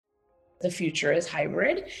the future is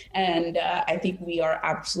hybrid. And I think we are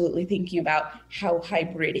absolutely thinking about how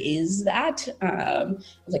hybrid is that,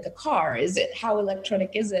 like a car, is it, how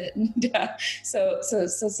electronic is it? And, so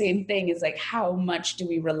same thing is like, how much do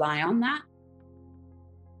we rely on that?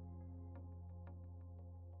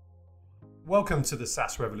 Welcome to the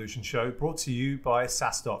SaaS Revolution Show, brought to you by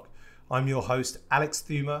SaaStock. I'm your host, Alex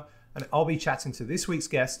Thumer, and I'll be chatting to this week's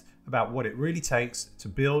guest about what it really takes to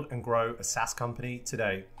build and grow a SaaS company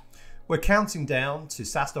today. We're counting down to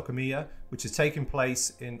SaaStock EMEA, which is taking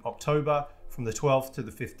place in October from the 12th to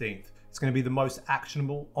the 15th. It's going to be the most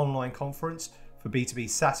actionable online conference for B2B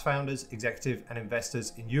SaaS founders, executive and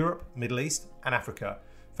investors in Europe, Middle East and Africa.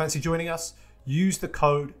 Fancy joining us? Use the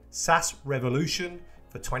code SaaSRevolution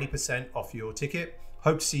for 20% off your ticket.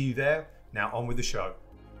 Hope to see you there. Now on with the show.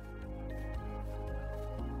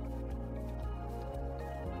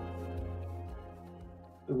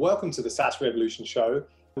 Welcome to the SaaS Revolution Show.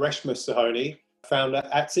 Reshma Sohoni, founder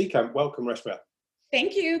at Seedcamp. Welcome, Reshma.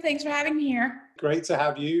 Thank you. Thanks for having me here. Great to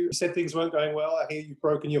have you. You said things weren't going well. I hear you've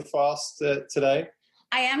broken your fast today.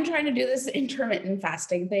 I am trying to do this intermittent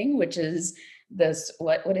fasting thing, which is this,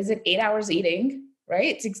 what is it? 8 hours eating,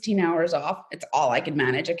 right? 16 hours off. It's all I can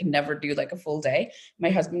manage. I can never do like a full day. My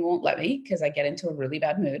husband won't let me because I get into a really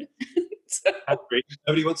bad mood. Hungry.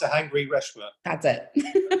 Nobody wants a hangry Reshma. That's it.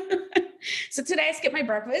 So today I skipped my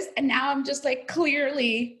breakfast and now I'm just like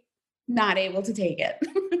clearly not able to take it.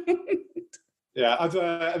 Yeah,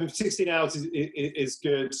 I mean, 16 hours is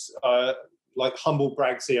good. Like humble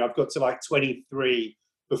brags here, I've got to like 23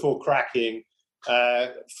 before cracking,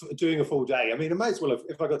 doing a full day. I mean, I might as well have,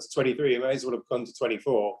 if I got to 23, I might as well have gone to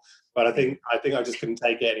 24. But I think I just couldn't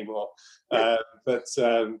take it anymore. But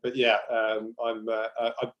yeah,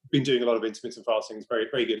 I've been doing a lot of intermittent fasting. It's very,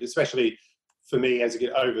 very good, especially for me as I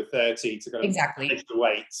get over 30 to kind of manage the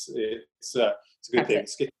weight. It's a good thing.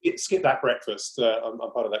 Skip that breakfast. I'm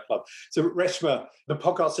part of that club. So Reshma, the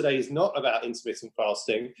podcast today is not about intermittent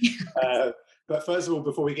fasting. But first of all,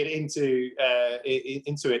 before we get into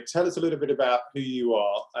it, tell us a little bit about who you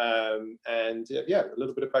are and a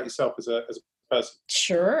little bit about yourself as a person.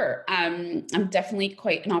 Sure. I'm definitely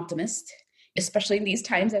quite an optimist, especially in these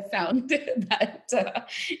times. I've found that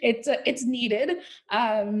it's needed.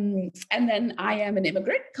 And then I am an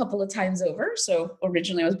immigrant a couple of times over. So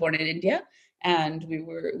originally I was born in India and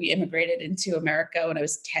we immigrated into America when I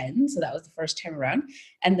was 10. So that was the first time around.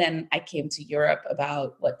 And then I came to Europe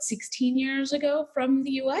about 16 years ago from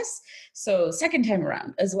the US. So second time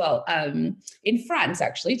around as well, in France,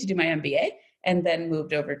 actually, to do my MBA. And then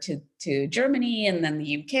moved over to Germany and then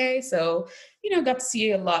the UK. So, got to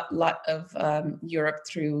see a lot of Europe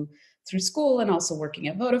through school and also working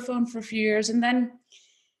at Vodafone for a few years. And then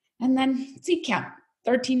Seedcamp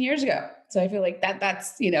 13 years ago. So I feel like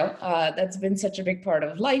that's that's been such a big part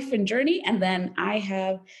of life and journey. And then I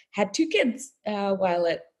have had 2 kids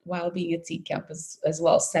while being at Seedcamp as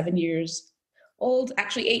well. 7 years old,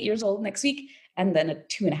 actually 8 years old next week, and then a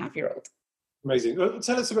 2.5-year-old. Amazing. Well,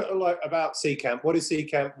 tell us a bit about Seedcamp. What is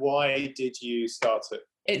Seedcamp? Why did you start it?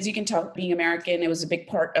 As you can tell, being American, it was a big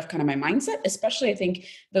part of kind of my mindset, especially I think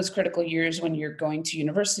those critical years when you're going to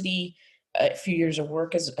university, a few years of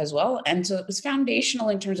work as well. And so it was foundational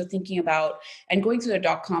in terms of thinking about and going through the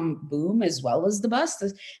dot-com boom as well as the bust,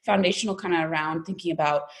 the foundational kind of around thinking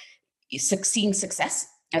about seeing success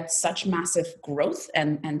at such massive growth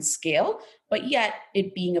and scale, but yet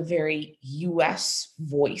it being a very US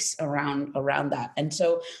voice around that. And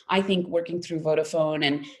so I think working through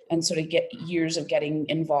Vodafone and sort of get years of getting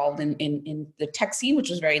involved in the tech scene, which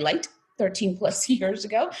was very light 13 plus years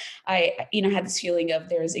ago, I had this feeling of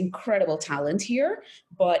there's incredible talent here,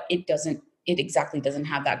 but it exactly doesn't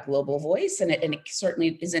have that global voice, and it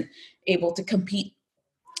certainly isn't able to compete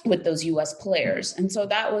with those US players. And so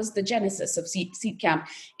that was the genesis of Seedcamp,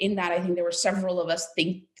 in that I think there were several of us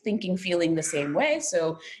feeling the same way.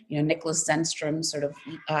 So, Nicholas Zenstrom sort of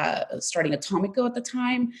starting Atomico at the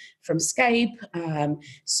time from Skype.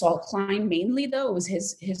 Saul Klein mainly, though, it was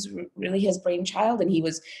his brainchild, and he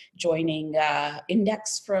was joining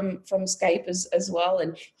Index from Skype as well.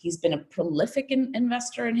 And he's been a prolific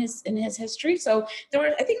investor in his history. So there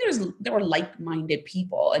were like-minded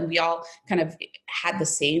people, and we all kind of had the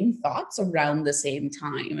same thoughts around the same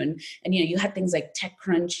time. And you had things like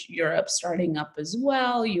TechCrunch Europe starting up as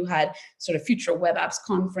well. You had sort of Future Web Apps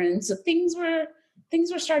Conference. So things were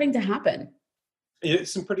starting to happen.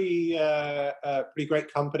 Some pretty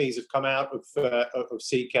great companies have come out of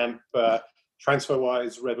Seedcamp,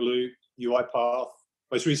 TransferWise, Revolut, UiPath,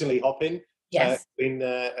 most recently Hopin. Yes. In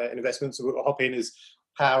investments. Hopin is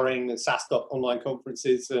powering SaaS online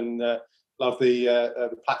conferences and love the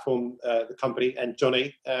platform, the company, and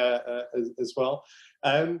Johnny as well.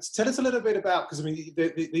 Tell us a little bit about, because I mean,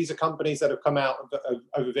 these are companies that have come out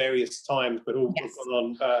over various times, but all Yes. gone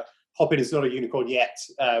on. Hopin is not a unicorn yet,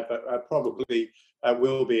 but probably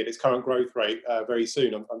will be at its current growth rate very soon,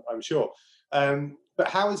 I'm sure. But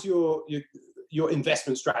how has your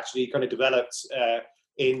investment strategy kind of developed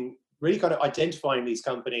in really kind of identifying these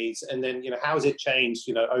companies, and then how has it changed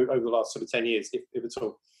over the last sort of 10 years, if at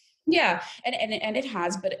all? Yeah, and it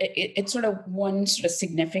has, but it's sort of one sort of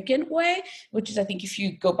significant way, which is, I think, if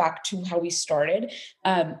you go back to how we started,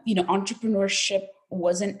 entrepreneurship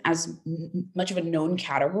wasn't as much of a known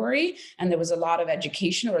category, and there was a lot of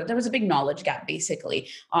education, or there was a big knowledge gap, basically,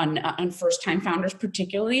 on first-time founders,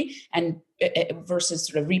 particularly, and versus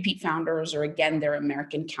sort of repeat founders, or again, their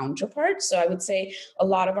American counterparts. So I would say a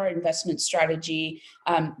lot of our investment strategy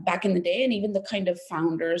back in the day, and even the kind of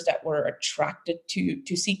founders that were attracted to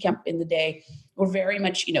Seedcamp in the day, were very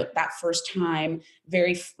much, that first time,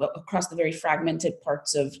 very across the very fragmented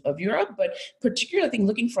parts of Europe, but particularly, I think,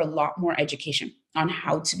 looking for a lot more education on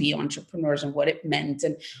how to be entrepreneurs and what it meant,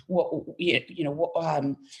 and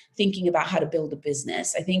thinking about how to build a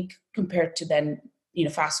business. I think compared to then,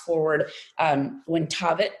 fast forward, when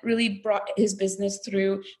Tavit really brought his business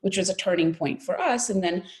through, which was a turning point for us, and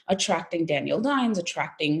then attracting Daniel Dines,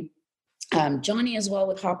 attracting Johnny as well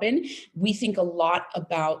with Hopin, we think a lot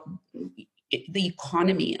about the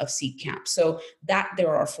economy of Seedcamp. So that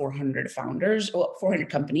there are 400 founders, 400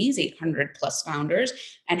 companies, 800 plus founders,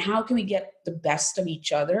 and how can we get the best of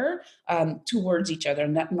each other towards each other,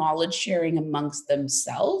 and that knowledge sharing amongst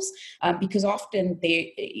themselves, because often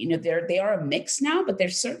they are a mix now, but they're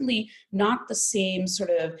certainly not the same sort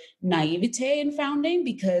of naivete in founding,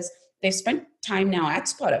 because they've spent time now at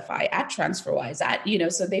Spotify, at TransferWise,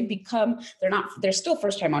 so they're still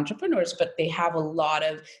first-time entrepreneurs, but they have a lot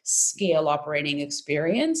of scale operating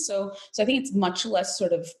experience. So I think it's much less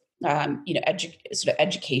sort of,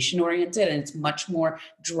 education oriented, and it's much more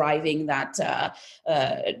driving that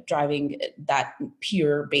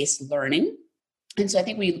peer based learning. And so I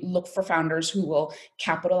think we look for founders who will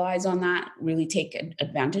capitalize on that, really take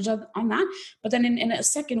advantage on that. But then in a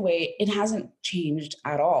second way, it hasn't changed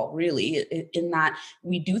at all, really, in that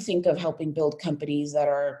we do think of helping build companies that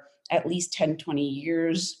are at least 10, 20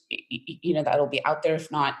 years, that'll be out there,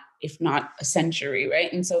 if not a century,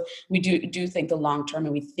 right? And so we do think the long term,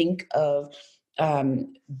 and we think of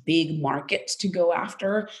big markets to go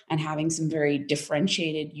after, and having some very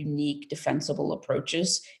differentiated, unique, defensible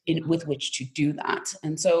approaches with which to do that.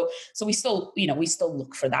 And so we still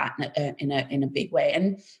look for that in a big way.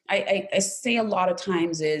 And I say a lot of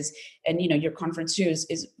times is, and your conference too,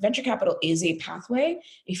 is venture capital is a pathway.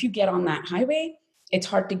 If you get on that highway, it's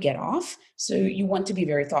hard to get off. So you want to be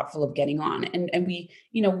very thoughtful of getting on. And we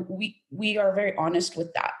are very honest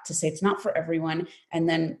with that, to say it's not for everyone. And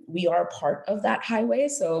then we are part of that highway.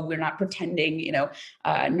 So we're not pretending,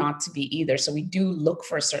 not to be either. So we do look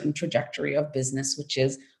for a certain trajectory of business, which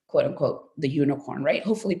is, quote unquote, the unicorn, right?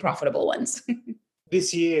 Hopefully profitable ones.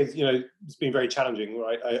 This year, it's been very challenging,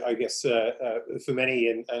 right? I guess for many,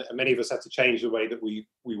 and many of us had to change the way that we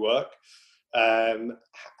work.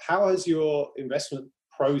 How has your investment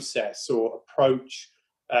process or approach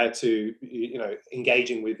to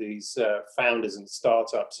engaging with these founders and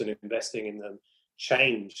startups and investing in them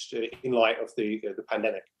changed in light of the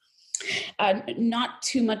pandemic? Not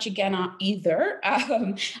too much again either.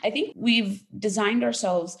 I think we've designed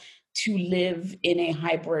ourselves to live in a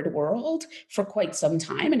hybrid world for quite some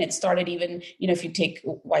time. And it started even, if you take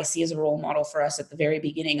YC as a role model for us at the very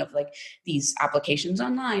beginning of like these applications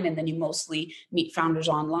online, and then you mostly meet founders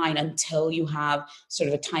online until you have sort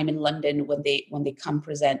of a time in London when they come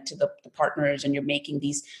present to the partners, and you're making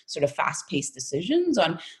these sort of fast-paced decisions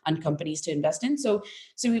on companies to invest in. So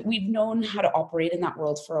we've known how to operate in that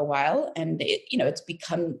world for a while, and it's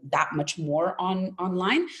become that much more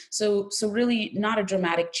online. So really not a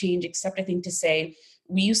dramatic change, except I think to say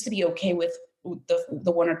we used to be okay with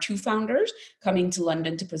the one or two founders coming to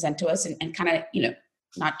London to present to us and kind of,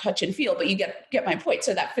 not touch and feel, but you get my point.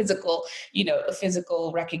 So that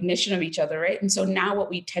physical recognition of each other, right? And so now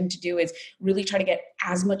what we tend to do is really try to get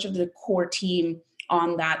as much of the core team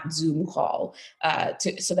on that Zoom call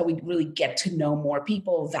so that we really get to know more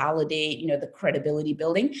people, validate, the credibility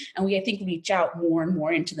building. And we, I think, reach out more and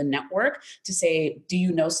more into the network to say, do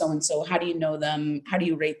you know so-and-so? How do you know them? How do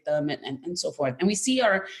you rate them? And so forth. And we see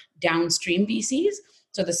our downstream VCs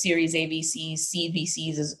So the Series A VCs, C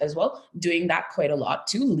VCs as well, doing that quite a lot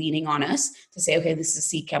too, leaning on us to say, okay, this is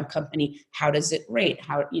a Seedcamp company. How does it rate?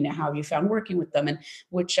 How have you found working with them? And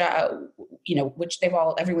which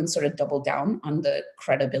everyone's sort of doubled down on the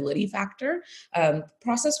credibility factor.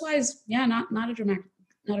 Process wise, yeah, not a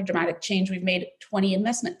dramatic change. We've made 20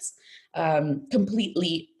 investments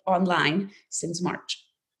completely online since March.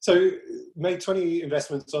 So made 20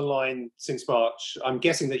 investments online since March. I'm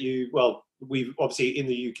guessing that we've obviously in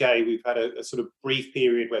the UK, we've had a sort of brief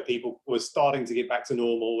period where people were starting to get back to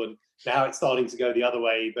normal, and now it's starting to go the other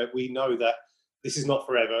way. But we know that this is not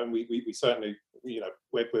forever, and we certainly,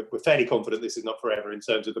 we're fairly confident this is not forever in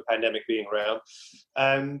terms of the pandemic being around.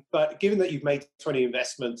 But given that you've made 20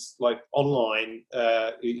 investments like online,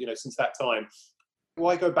 since that time,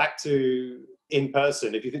 why go back to in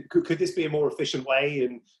person? If you think, could this be a more efficient way,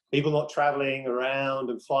 and people not traveling around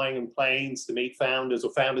and flying in planes to meet founders,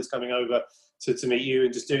 or founders coming over to meet you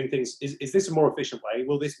and just doing things? Is this a more efficient way?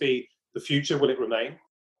 Will this be the future? Will it remain?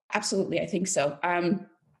 Absolutely, I think so. I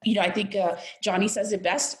think Johnny says it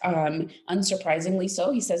best, unsurprisingly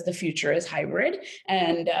so. He says the future is hybrid.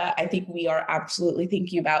 And I think we are absolutely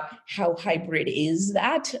thinking about how hybrid is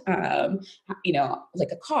that, like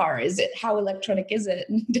a car, is it, how electronic is it?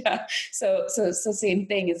 And, so same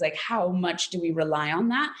thing is like, how much do we rely on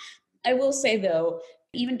that? I will say though,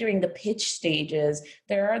 even during the pitch stages,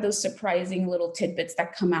 there are those surprising little tidbits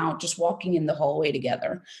that come out just walking in the hallway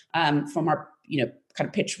together, from our, kind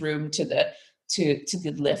of pitch room to the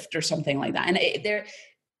lift or something like that. And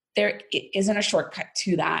there isn't a shortcut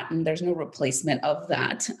to that, and there's no replacement of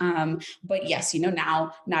that. But yes,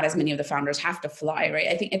 now not as many of the founders have to fly, right?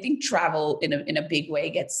 I think travel in a big way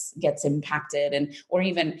gets impacted, or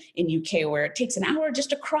even in UK where it takes an hour just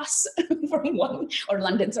to cross from London,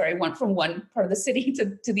 from one part of the city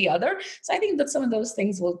to the other. So I think that some of those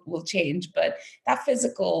things will change, but that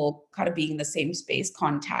physical kind of being in the same space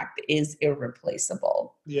contact is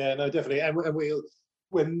irreplaceable. Yeah, no, definitely, and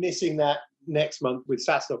we're missing that next month with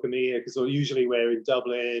SaaStock EMEA, because usually we're in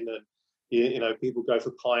Dublin, and people go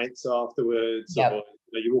for pints afterwards. Yep. Or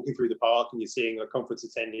you're walking through the park and you're seeing a conference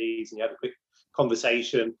attendees and you have a quick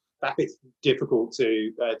conversation. That bit's difficult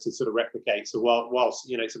to sort of replicate. So whilst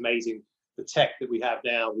it's amazing the tech that we have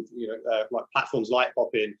now with like platforms like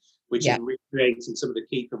Hopin, which is recreating some of the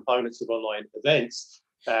key components of online events.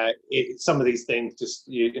 Some of these things, just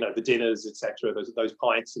the dinners, etc., those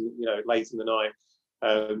pints, and late in the night.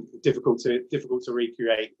 Difficult to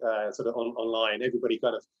recreate sort of online. Everybody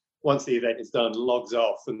kind of, once the event is done, logs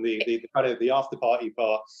off, and the kind of the after party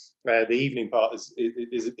part, the evening part is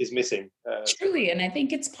missing. Truly, and I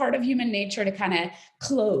think it's part of human nature to kind of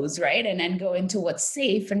close, right, and then go into what's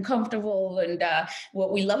safe and comfortable. And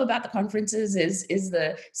what we love about the conferences is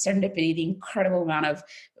the serendipity, the incredible amount of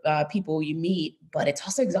people you meet, but it's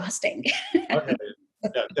also exhausting. Okay.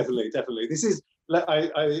 Yeah, definitely. This is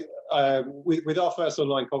with our first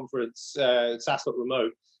online conference, SaaStock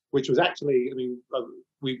Remote, which was actually,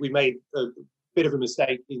 we made a bit of a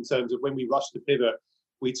mistake in terms of when we rushed to pivot.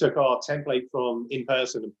 We took our template from in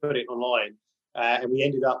person and put it online, and we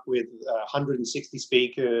ended up with 160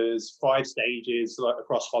 speakers, 5 stages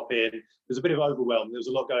across Hopin. There's a bit of overwhelm. There was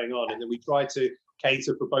a lot going on, and then we tried to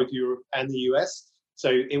cater for both Europe and the US. So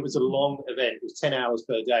it was a long event. It was 10 hours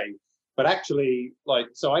per day. But actually,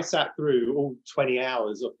 so I sat through all 20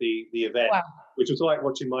 hours of the event, wow, which was like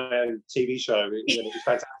watching my own TV show. It was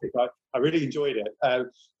fantastic. I really enjoyed it.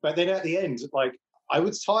 But then at the end, I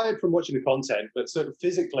was tired from watching the content, but sort of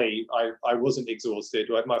physically, I wasn't exhausted.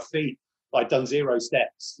 My feet, I'd done 0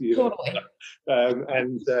 steps. Totally.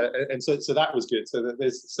 And so that was good. So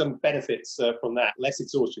there's some benefits from that, less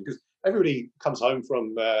exhaustion, because everybody comes home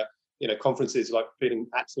from conferences feeling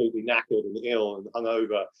absolutely knackered and ill and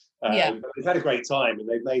hungover. But they've had a great time and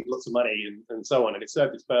they've made lots of money and so on, and it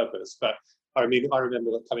served its purpose. But I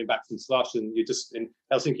remember coming back from Slush, and you're just in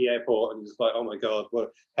Helsinki airport and just like, oh my God,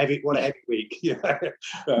 what a heavy week.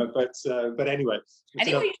 But anyway. I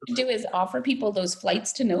think what you should do is offer people those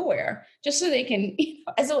flights to nowhere, just so they can,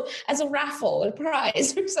 as a raffle, a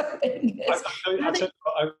prize or something.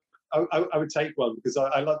 I would take one, because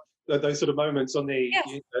I love those sort of moments on the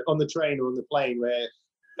train or on the plane where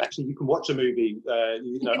actually you can watch a movie.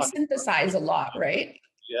 You can synthesize a lot, right?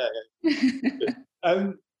 Yeah.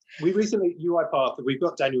 We recently, UiPath, we've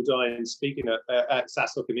got Daniel Dine speaking at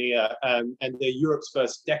SaaStock EMEA, and they're Europe's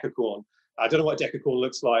first decacorn. I don't know what decacorn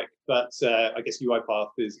looks like, but I guess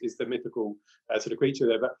UiPath is the mythical sort of creature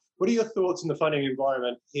there. But what are your thoughts on the funding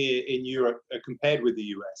environment here in Europe compared with the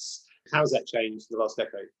US? How's that changed in the last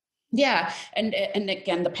decade? Yeah, and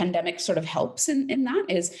again, the pandemic sort of helps in that.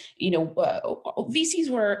 Is VCs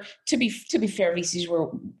were, to be fair, VCs were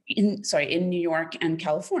in New York and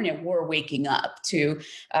California were waking up to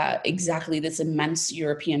exactly this immense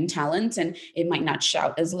European talent, and it might not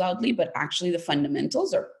shout as loudly, but actually the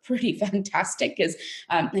fundamentals are pretty fantastic.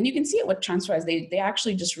 And you can see it with TransferWise. They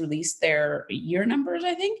actually just released their year numbers.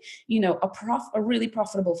 I think a really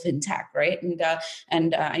profitable fintech, right?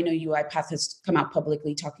 And I know UiPath has come out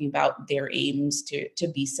publicly talking about their aims to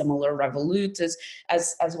be similar Revolut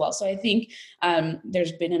as well. So I think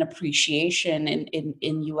there's been an appreciation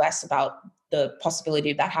in US about the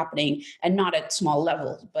possibility of that happening, and not at small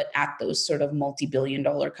levels, but at those sort of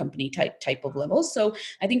multi-billion-dollar company type of levels. So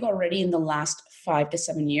I think already in the last 5 to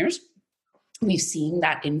 7 years, we've seen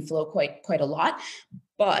that inflow quite a lot.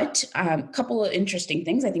 But a couple of interesting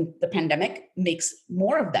things. I think the pandemic makes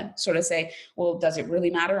more of them sort of say, well, does it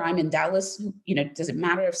really matter? I'm in Dallas. Does it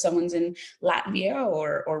matter if someone's in Latvia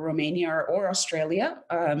or Romania or Australia?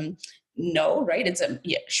 No, right? It's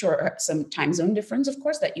sure, some time zone difference, of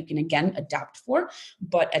course, that you can again adapt for.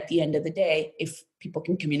 But at the end of the day, if people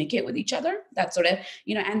can communicate with each other, that sort of,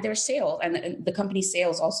 and their sales and the company's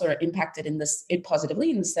sales also are impacted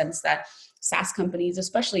positively in the sense that SaaS companies,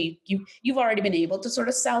 especially, you've already been able to sort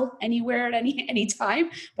of sell anywhere at any time.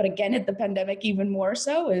 But again, at the pandemic, even more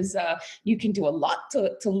so is you can do a lot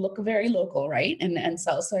to look very local, right? And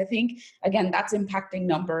sell. So I think, again, that's impacting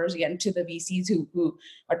numbers, again, to the VCs who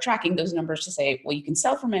are tracking those numbers to say, well, you can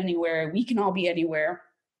sell from anywhere. We can all be anywhere.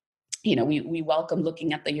 We welcome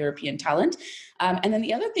looking at the European talent. And then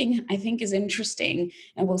the other thing I think is interesting,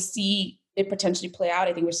 and we'll see it potentially play out,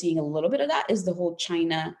 I think we're seeing a little bit of that, is the whole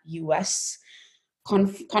China-US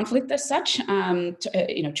conflict as such,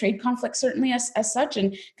 trade conflict certainly as such,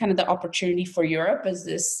 and kind of the opportunity for Europe as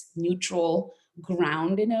this neutral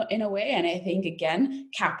ground in a way. And I think, again,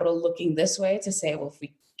 capital looking this way to say, well, if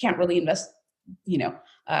we can't really invest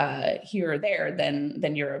here or there,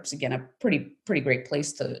 then Europe's again a pretty great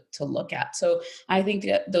place to look at. So I think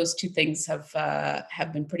that those two things have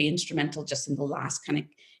been pretty instrumental just in the last kind of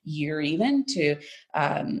year, even to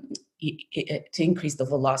increase the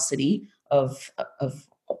velocity of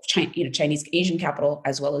Chinese Asian capital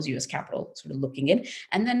as well as U.S. capital sort of looking in.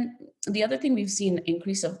 And then the other thing we've seen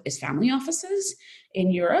increase of is family offices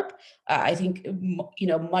in Europe. I think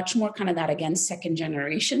much more kind of that, again, second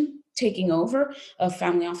generation taking over of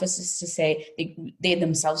family offices to say they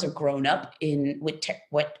themselves are grown up with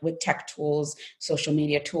tech tools, social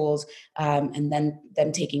media tools, and then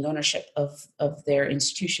them taking ownership of their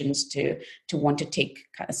institutions to want to take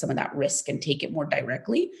kind of some of that risk and take it more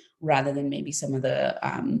directly, rather than maybe some of the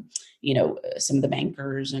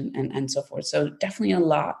bankers and so forth. So definitely a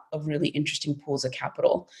lot of really interesting pools of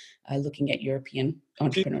capital looking at European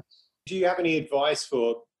entrepreneurs. Do you have any advice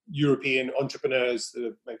for European entrepreneurs,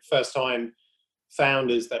 first-time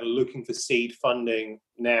founders that are looking for seed funding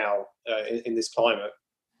now in this climate?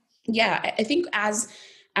 Yeah, I think as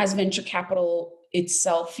venture capital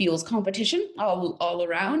itself feels competition all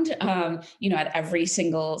around, at every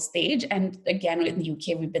single stage. And again, in the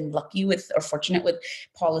UK, we've been fortunate with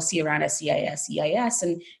policy around SEIS, EIS,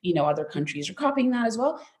 and other countries are copying that as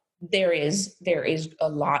well. There is a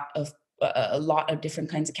lot of different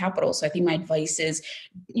kinds of capital. So I think my advice is,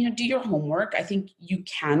 do your homework. I think you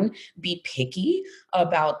can be picky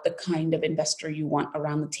about the kind of investor you want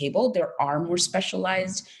around the table. There are more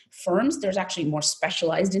specialized firms. There's actually more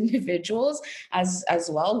specialized individuals as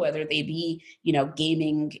well, whether they be,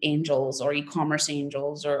 gaming angels or e-commerce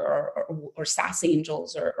angels or SaaS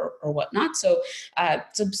angels or whatnot. So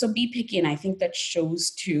be picky. And I think that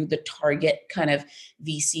shows to the target kind of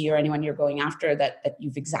VC or anyone you're going after that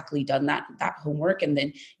you've exactly done that homework, and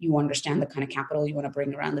then you understand the kind of capital you want to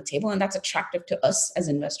bring around the table. And that's attractive to us as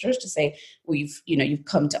investors to say, well, you've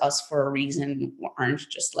come to us for a reason, aren't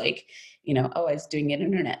just like, I was doing an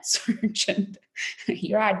internet search and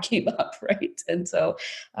your ad came up, right? And so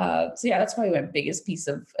yeah, that's probably my biggest piece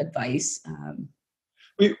of advice.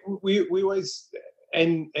 We always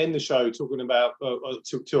end the show talking about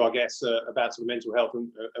to our guests about sort of mental health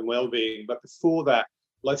and well-being. But before that,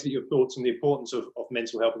 I'd like to get your thoughts on the importance of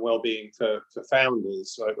mental health and well-being for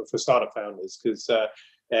founders, for startup founders, because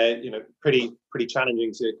pretty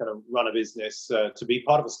challenging to kind of run a business, to be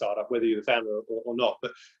part of a startup, whether you're the founder or not.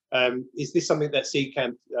 But is this something that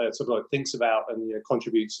Seedcamp sort of like thinks about and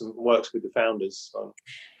contributes and works with the founders on?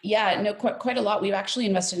 Yeah, no, quite a lot. We've actually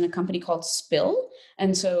invested in a company called Spill.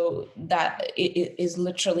 And so that is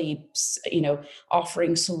literally,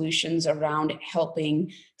 offering solutions around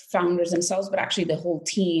helping founders themselves, but actually the whole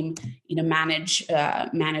team, manage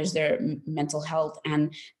their mental health,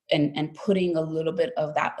 and putting a little bit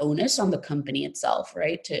of that onus on the company itself,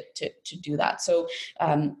 right? To do that. So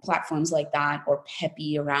platforms like that, or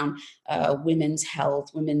Peppy around women's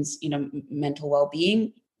health, women's mental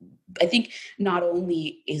well-being. I think not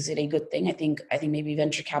only is it a good thing, I think maybe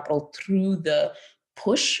venture capital, through the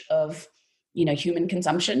push of human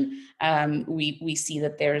consumption, we see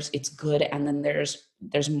that it's good, and then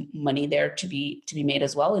there's money there to be made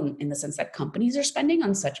as well, in the sense that companies are spending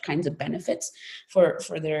on such kinds of benefits for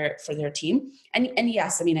their team. And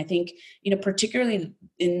yes, I mean, I think particularly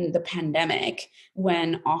in the pandemic,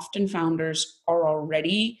 when often founders are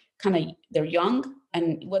already they're young,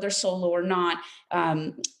 and whether solo or not,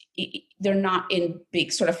 they're not in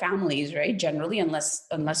big sort of families, right? Generally, unless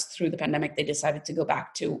through the pandemic they decided to go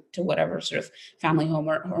back to whatever sort of family home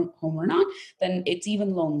or not, then it's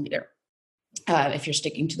even lonelier if you're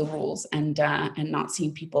sticking to the rules and not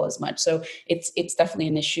seeing people as much. So it's definitely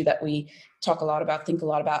an issue that we talk a lot about, think a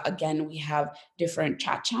lot about. Again, we have different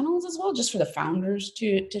chat channels as well, just for the founders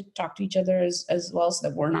to talk to each other as well, so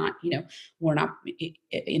that we're not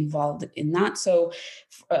involved in that. So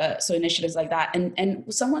initiatives like that, and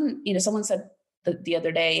someone said the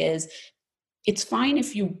other day is, it's fine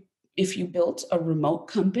if you built a remote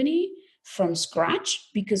company from scratch,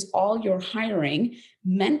 because all your hiring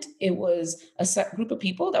meant it was a set group of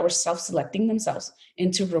people that were self-selecting themselves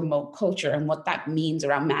into remote culture, and what that means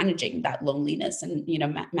around managing that loneliness, and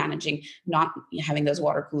managing not having those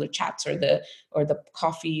water cooler chats or the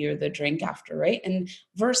coffee or the drink after, right? And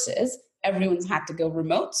versus everyone's had to go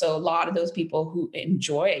remote, so a lot of those people who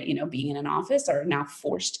enjoy being in an office are now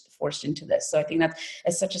forced into this. So I think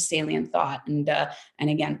that's such a salient thought, and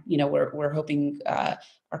again, we're hoping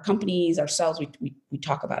our companies, ourselves, we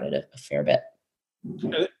talk about it a fair bit.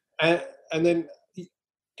 And then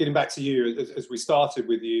getting back to you, as we started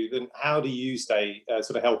with you, then how do you stay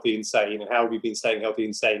sort of healthy and sane, and how have you been staying healthy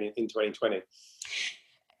and sane in 2020?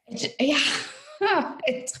 Yeah.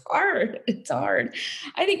 It's hard.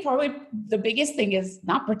 I think probably the biggest thing is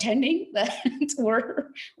not pretending that we're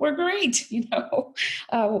great. The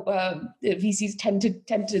VCs tend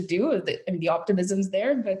to do. The optimism's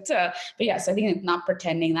there, but yes, I think not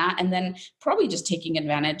pretending that, and then probably just taking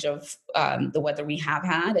advantage of the weather we have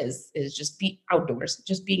had is just be outdoors,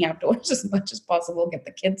 just being outdoors as much as possible. Get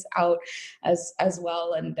the kids out as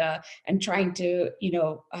well, and trying to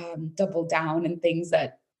double down in things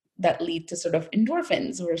that lead to sort of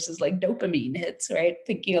endorphins versus like dopamine hits, right?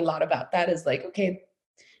 Thinking a lot about that is like, okay,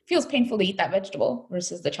 feels painful to eat that vegetable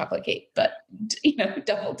versus the chocolate cake, but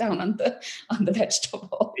double down on the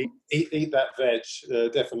vegetable. Eat that veg,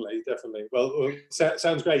 definitely. Well,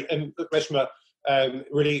 sounds great. And Reshma,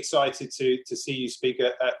 really excited to see you speak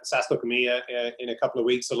at SaaStock EMEA in a couple of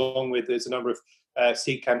weeks, along with, there's a number of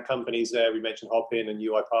Seedcamp companies there. We mentioned Hopin and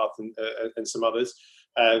UiPath and some others.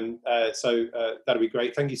 So that'll be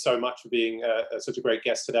great. Thank you so much for being such a great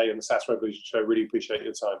guest today on the SaaS Revolution Show. Really appreciate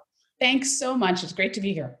your time. Thanks so much. It's great to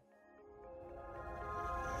be here.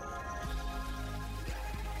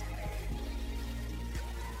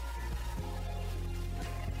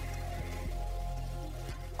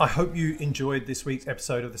 I hope you enjoyed this week's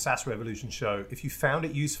episode of the SaaS Revolution Show. If you found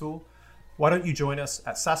it useful, why don't you join us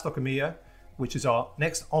at SaaStock EMEA, which is our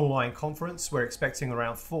next online conference. We're expecting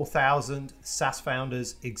around 4,000 SaaS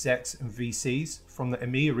founders, execs, and VCs from the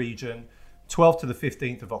EMEA region, 12th to the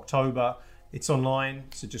 15th of October. It's online,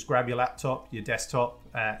 so just grab your laptop, your desktop,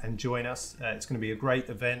 and join us. It's going to be a great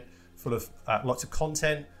event full of lots of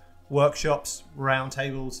content, workshops,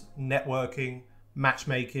 roundtables, networking,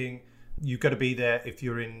 matchmaking. You've got to be there if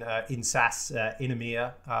you're in SaaS in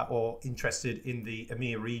EMEA or interested in the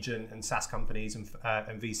EMEA region and SaaS companies and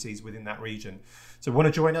VCs within that region. So want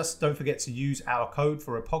to join us? Don't forget to use our code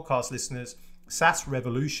for our podcast listeners, SaaS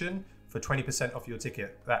Revolution, for 20% off your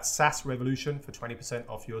ticket. That's SaaS Revolution for 20%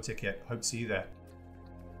 off your ticket. Hope to see you there.